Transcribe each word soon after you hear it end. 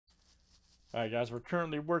All right, guys, we're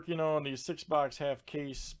currently working on the 6-box half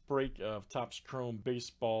case break of Topps Chrome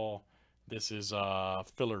Baseball. This is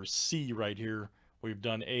filler C right here. We've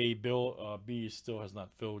done A. B still has not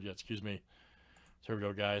filled yet. Excuse me. So here we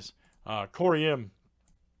go, guys. Corey M.,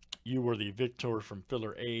 you were the victor from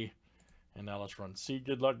filler A. And now let's run C.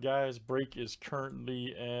 Good luck, guys. Break is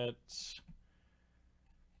currently at...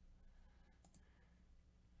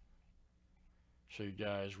 show you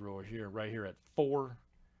guys right here at 4.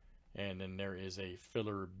 And then there is a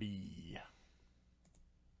filler B.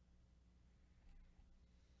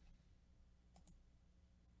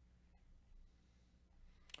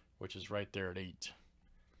 Which is right there at 8.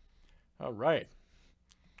 All right.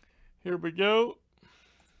 Here we go.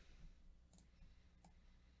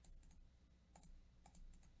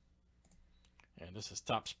 And this is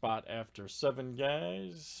top spot after 7,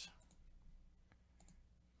 guys.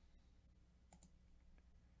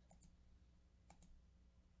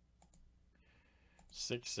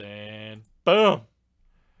 Six, and boom!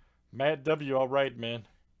 Matt W. All right, man.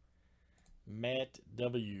 Matt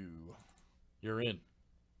W. You're in.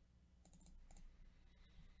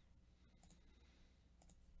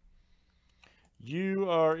 You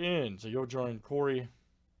are in. So you'll join Corey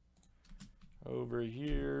over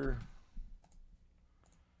here.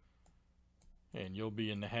 And you'll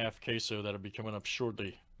be in the half queso that'll be coming up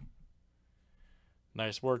shortly.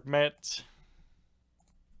 Nice work, Matt.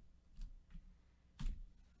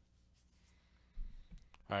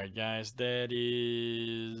 All right, guys, that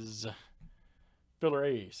is filler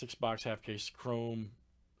A, 6-box half case Chrome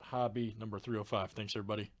Hobby number 305. Thanks,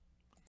 everybody.